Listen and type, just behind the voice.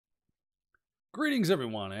Greetings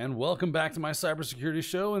everyone and welcome back to my cybersecurity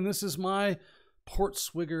show, and this is my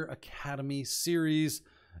PortSwigger Academy series.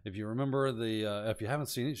 If you remember if you haven't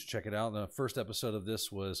seen it, you should check it out. The first episode of this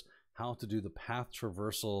was how to do the Path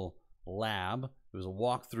Traversal lab. It was a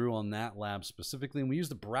walkthrough on that lab specifically, and we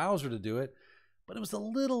used the browser to do it, but it was a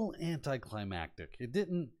little anticlimactic. It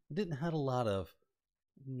didn't have a lot of,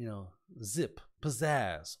 zip,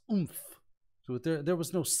 pizzazz, oomph. So there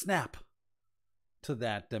was no snap to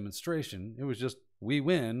that demonstration. It was just, we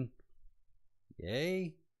win,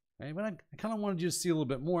 yay. Right? But I kind of wanted you to see a little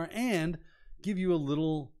bit more and give you a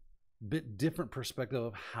little bit different perspective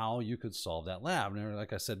of how you could solve that lab. And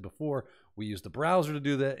like I said before, we used the browser to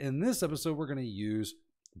do that. In this episode, we're going to use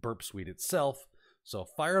Burp Suite itself. So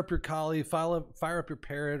fire up your Kali, fire up your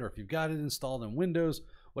Parrot, or if you've got it installed in Windows,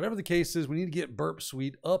 whatever the case is, we need to get Burp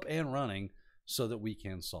Suite up and running so that we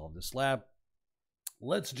can solve this lab.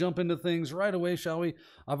 Let's jump into things right away, shall we?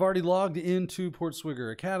 I've already logged into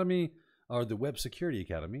PortSwigger Academy, or the Web Security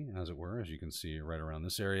Academy, as it were, as you can see right around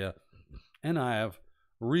this area. And I have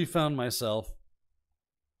refound myself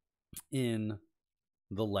in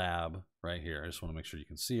the lab right here. I just want to make sure you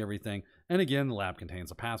can see everything. And again, the lab contains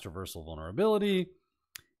a Path Traversal vulnerability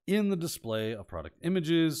in the display of product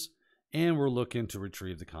images, and we're looking to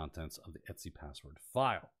retrieve the contents of the Etsy password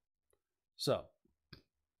file. So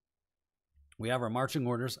we have our marching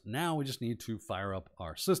orders. Now we just need to fire up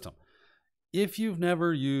our system. If you've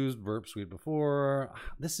never used Burp Suite before,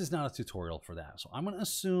 this is not a tutorial for that. So I'm going to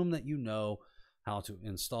assume that you know how to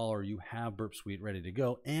install, or you have Burp Suite ready to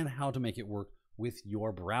go, and how to make it work with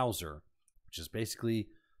your browser, which is basically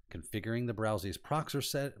configuring the browser's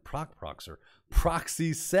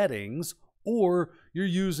proxy settings, or you're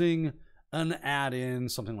using an add-in,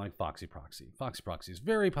 something like Foxy Proxy. Foxy Proxy is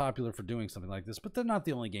very popular for doing something like this, but they're not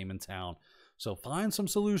the only game in town. So find some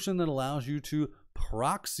solution that allows you to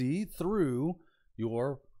proxy through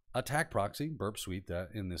your attack proxy, Burp Suite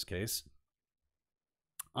in this case.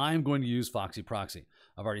 I'm going to use Foxy Proxy.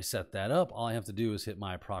 I've already set that up. All I have to do is hit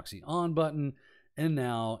my proxy on button, and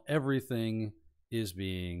now everything is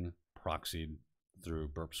being proxied through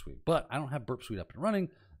Burp Suite. But I don't have Burp Suite up and running.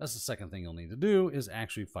 That's the second thing you'll need to do, is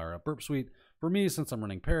actually fire up Burp Suite. For me, since I'm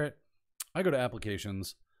running Parrot, I go to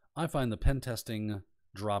Applications, I find the Pen Testing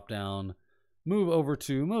dropdown, move over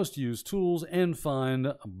to Most Used Tools, and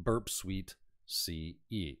find Burp Suite CE.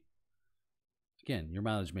 Again, your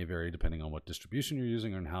mileage may vary depending on what distribution you're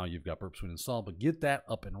using and how you've got Burp Suite installed, but get that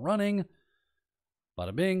up and running.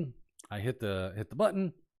 Bada bing. I hit the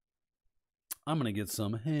button. I'm going to get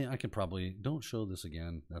some, hey, I can probably, don't show this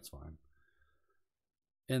again, that's fine.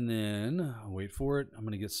 And then, wait for it, I'm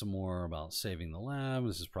going to get some more about saving the lab.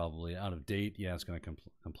 This is probably out of date. Yeah, it's going to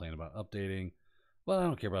complain about updating. But I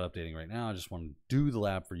don't care about updating right now. I just want to do the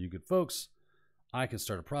lab for you good folks. I can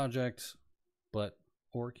start a project,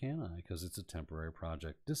 or can I? Because it's a temporary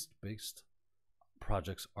project. Disk-based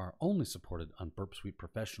projects are only supported on Burp Suite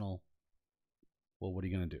Professional. Well, what are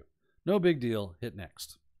you going to do? No big deal. Hit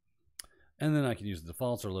next. And then I can use the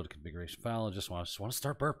defaults or load a configuration file. I just want to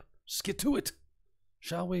start Burp. Just get to it,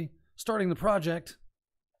 shall we? Starting the project.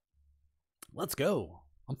 Let's go.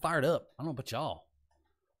 I'm fired up. I don't know about y'all,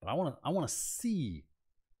 but I want to see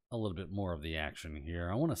a little bit more of the action here.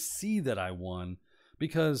 I want to see that I won,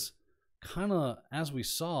 because kind of as we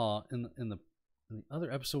saw in the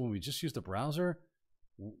other episode when we just used the browser,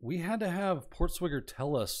 we had to have PortSwigger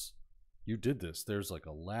tell us you did this. There's like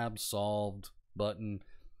a lab solved button,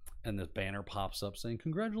 and this banner pops up saying,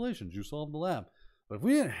 congratulations, you solved the lab. But if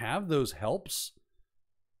we didn't have those helps,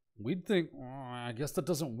 we'd think, oh, I guess that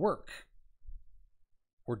doesn't work.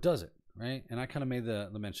 Or does it, right? And I kind of made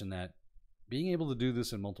the mention that being able to do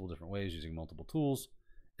this in multiple different ways using multiple tools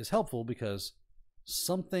is helpful, because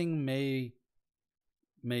something may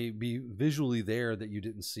be visually there that you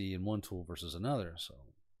didn't see in one tool versus another. So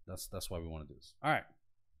that's why we want to do this. All right.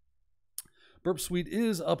 Burp Suite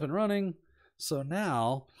is up and running. So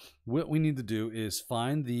now what we need to do is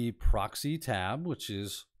find the proxy tab, which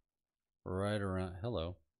is right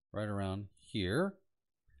around here.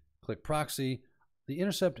 Click proxy. The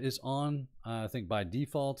intercept is on, I think by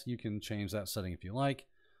default. You can change that setting if you like.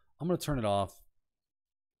 I'm going to turn it off.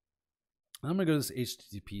 I'm going to go to this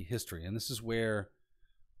HTTP history, and this is where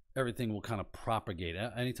everything will kind of propagate.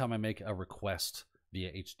 Anytime I make a request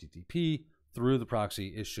via HTTP through the proxy,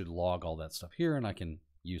 it should log all that stuff here, and I can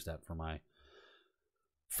use that for my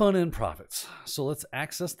fun and profits. So let's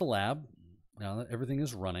access the lab now that everything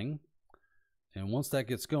is running. And once that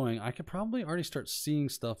gets going, I could probably already start seeing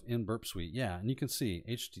stuff in Burp Suite. Yeah, and you can see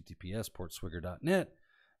https portswigger.net,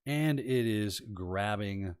 and it is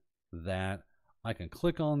grabbing that. I can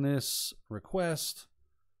click on this request.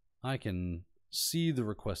 I can see the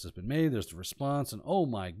request has been made. There's the response, and oh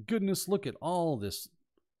my goodness, look at all this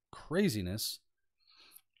craziness.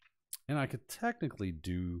 And I could technically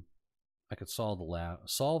solve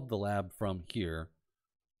the lab from here,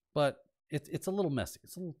 but it's a little messy.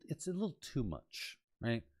 It's a little too much,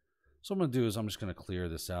 right? So what I'm going to do is I'm just going to clear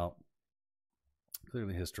this out, clear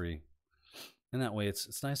the history, and that way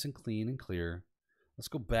it's nice and clean and clear. Let's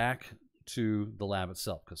go back to the lab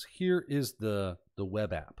itself, because here is the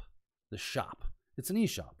web app, the shop. It's an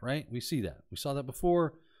e-shop, right? We see that. We saw that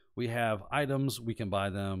before. We have items. We can buy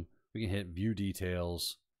them. We can hit view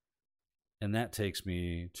details, and that takes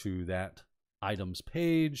me to that items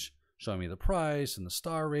page, showing me the price and the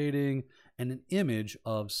star rating and an image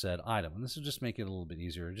of said item. And this will just make it a little bit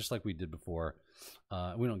easier, just like we did before.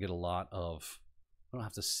 We don't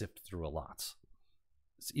have to sift through a lot.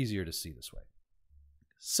 It's easier to see this way.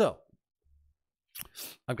 So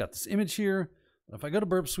I've got this image here. If I go to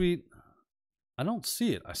Burp Suite, I don't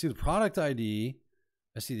see it. I see the product ID.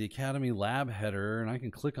 I see the Academy lab header, and I can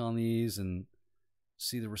click on these and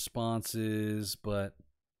see the responses, but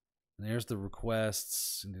there's the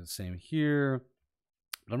requests, and do the same here.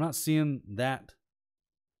 But I'm not seeing that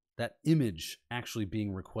image actually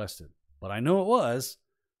being requested. But I know it was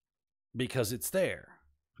because it's there,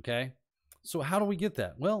 okay? So how do we get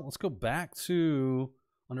that? Well, let's go back to,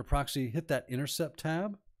 under proxy, hit that intercept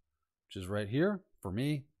tab, which is right here for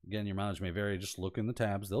me. Again, your mileage may vary. Just look in the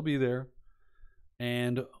tabs. They'll be there.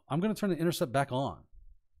 And I'm going to turn the intercept back on.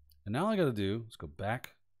 And now all I got to do is go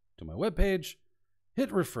back to my web page,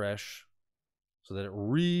 hit refresh so that it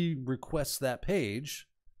re-requests that page.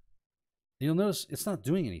 And you'll notice it's not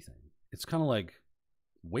doing anything. It's kind of like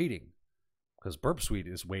waiting, because Burp Suite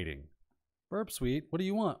is waiting. Burp Suite, what do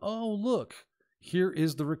you want? Oh, look, here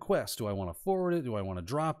is the request. Do I want to forward it? Do I want to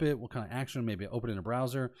drop it? What kind of action? Maybe open it in a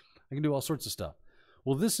browser. I can do all sorts of stuff.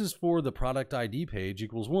 Well, this is for the product ID page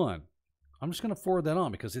equals 1. I'm just going to forward that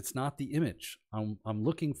on because it's not the image. I'm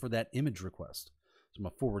looking for that image request. So I'm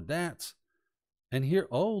going to forward that. And here,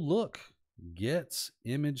 oh, look, get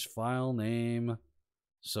image file name,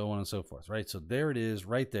 so on and so forth, right? So there it is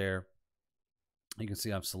right there. You can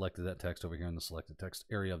see I've selected that text over here in the selected text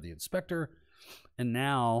area of the inspector. And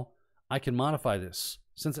now I can modify this.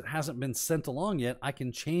 Since it hasn't been sent along yet, I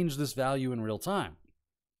can change this value in real time.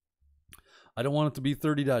 I don't want it to be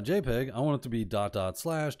 30.jpg. I want it to be ...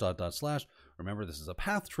 Remember, this is a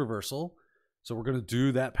path traversal. So we're going to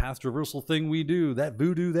do that path traversal thing we do, that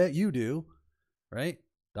voodoo that you do, right?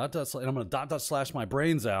 And I'm going to ... my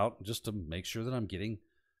brains out just to make sure that I'm getting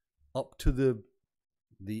up to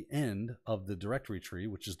the end of the directory tree,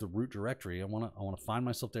 which is the root directory. I want to find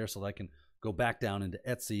myself there so that I can go back down into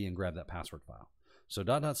Etsy and grab that password file. So ...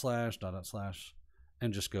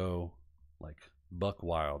 and just go like buck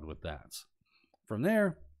wild with that. From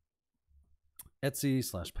there,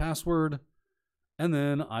 Etsy/password, and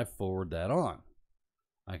then I forward that on.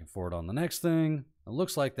 I can forward on the next thing. It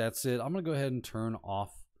looks like that's it. I'm going to go ahead and turn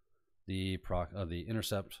off the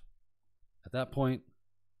intercept at that point.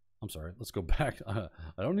 I'm sorry, let's go back. I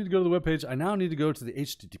don't need to go to the web page. I now need to go to the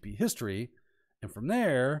HTTP history, and from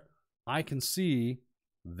there, I can see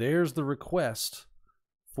there's the request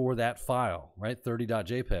for that file, right?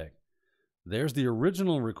 30.jpg. There's the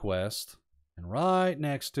original request, and right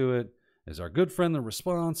next to it is our good friend, the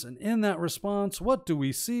response. And in that response, what do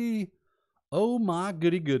we see? Oh my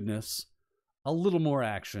goody goodness. A little more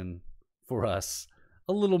action for us.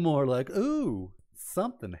 A little more like, ooh,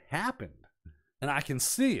 something happened. And I can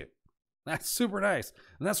see it. That's super nice.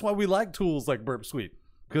 And that's why we like tools like Burp Suite.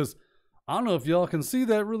 Because I don't know if y'all can see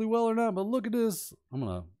that really well or not, but look at this.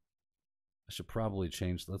 I should probably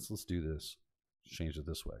change. Let's do this. Change it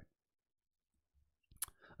this way.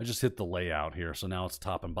 I just hit the layout here, so now it's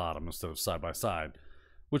top and bottom instead of side by side,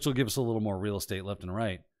 which will give us a little more real estate left and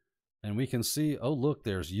right. And we can see, oh, look,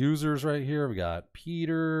 there's users right here. We've got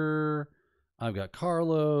Peter, I've got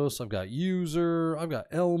Carlos, I've got user, I've got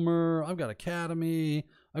Elmer, I've got Academy,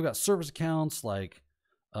 I've got service accounts like,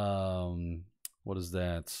 what is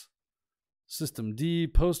that?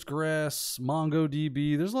 Systemd, Postgres,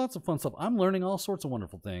 MongoDB. There's lots of fun stuff. I'm learning all sorts of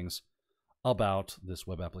wonderful things about this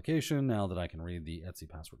web application now that I can read the Etsy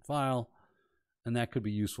password file, and that could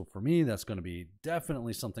be useful for me. That's going to be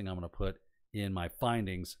definitely something I'm going to put in my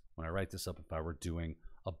findings when I write this up if I were doing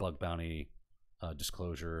a bug bounty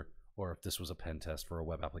disclosure, or if this was a pen test for a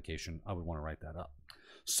web application, I would want to write that up.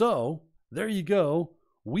 So there you go.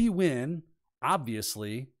 We win.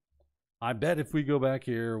 Obviously, I bet if we go back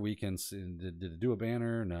here, we can see, did it do a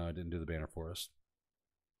banner? No, it didn't do the banner for us.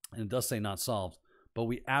 And it does say not solved, but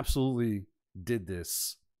we absolutely did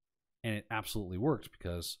this, and it absolutely worked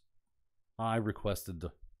because I requested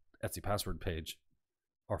Etsy password page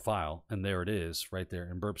or file, and there it is right there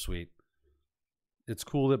in Burp Suite. It's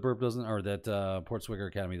cool that Burp doesn't, or that PortSwigger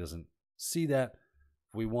Academy doesn't see that.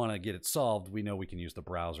 If we want to get it solved, we know we can use the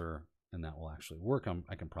browser, and that will actually work.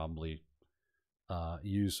 I can probably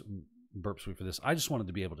use Burp Suite for this. I just wanted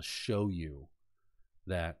to be able to show you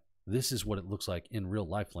that this is what it looks like in real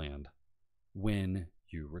life land when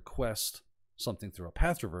you request something through a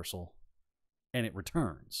path traversal and it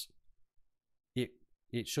returns.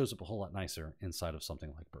 It shows up a whole lot nicer inside of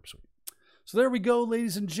something like Burp Suite. So there we go,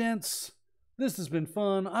 ladies and gents. This has been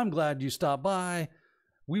fun. I'm glad you stopped by.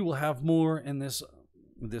 We will have more in this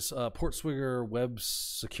PortSwigger Web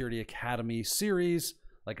Security Academy series.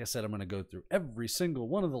 Like I said, I'm going to go through every single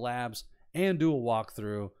one of the labs and do a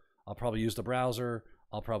walkthrough. I'll probably use the browser.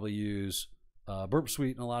 I'll probably use Burp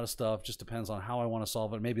Suite and a lot of stuff. Just depends on how I want to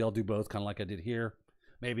solve it. Maybe I'll do both, kind of like I did here.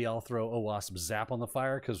 Maybe I'll throw owasp zap on the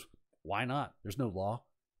fire, because why not? There's no law.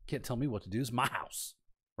 Can't tell me what to do. It's my house,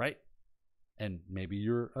 right? And maybe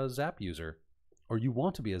you're a Zap user, or you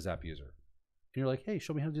want to be a Zap user. And you're like, hey,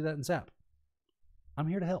 show me how to do that in Zap. I'm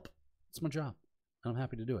here to help. It's my job. And I'm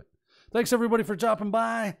happy to do it. Thanks, everybody, for dropping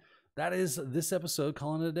by. That is this episode,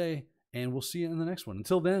 calling it a day. And we'll see you in the next one.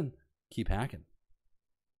 Until then, keep hacking.